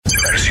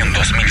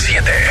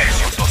2007.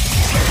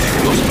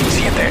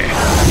 2007.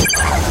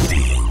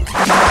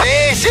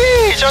 Sí,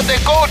 yo te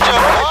escucho.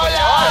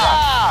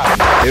 ¡Hola!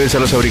 Deben ser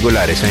los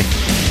auriculares, ¿eh?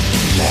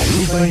 La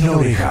lupa en la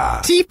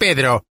oreja. Sí,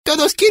 Pedro.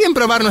 Todos quieren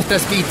probar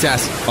nuestras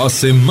pizzas.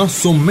 Hace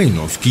más o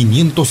menos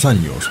 500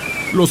 años,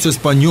 los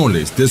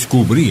españoles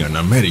descubrían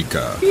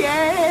América.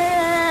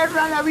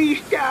 ¡Tierra a la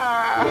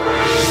vista!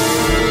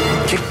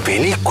 ¡Qué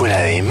película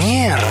de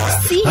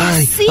mierda! Sí,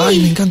 Ay, sí. ay,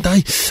 me encanta,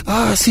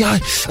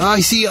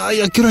 ay, sí, ¿a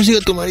qué hora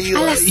llega tu marido?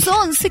 A las Ay.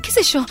 11, qué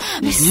sé yo.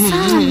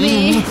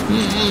 Besame.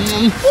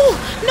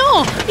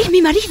 No, es mi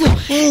marido.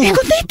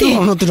 Escondete.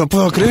 No te lo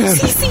puedo creer.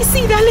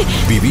 Sí, dale.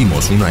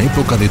 Vivimos una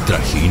época de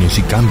trajines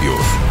y cambios,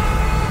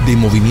 de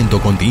movimiento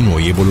continuo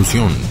y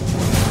evolución.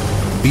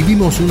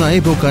 Vivimos una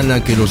época en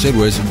la que los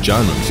héroes ya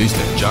no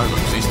existen.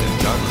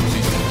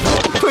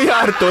 Estoy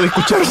harto de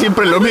escuchar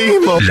siempre lo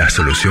mismo. La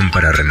solución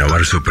para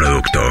renovar su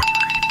producto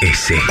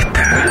es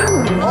esta.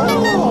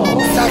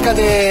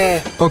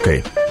 ¡Sácate! Ok,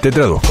 te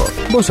traduzco.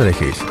 Vos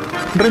elegís.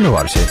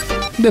 Renovarse.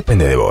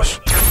 Depende de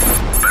vos.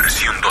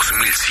 Versión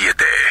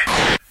 2007.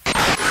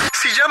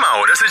 Si llama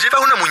ahora, se lleva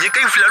una muñeca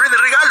inflable de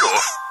regalo.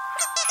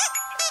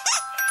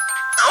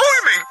 ¡Uy,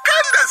 me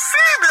encanta!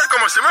 ¡Sí! Mira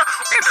cómo se mueve.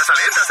 Entra,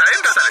 sale.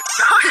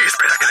 ¡Ay,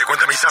 espera que le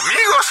cuente a mis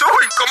amigos!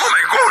 ¡Uy, cómo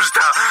me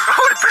gusta!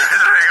 ¡Uy, pero es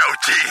re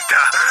gauchita!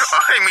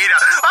 ¡Ay, mira!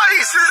 ¡Ay,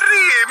 se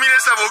ríe! ¡Mira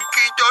esa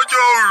boquita!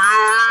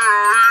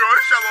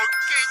 ¡Esa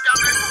boquita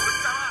me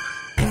gusta!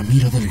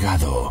 Ramiro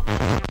Delgado.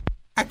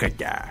 Acá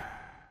está.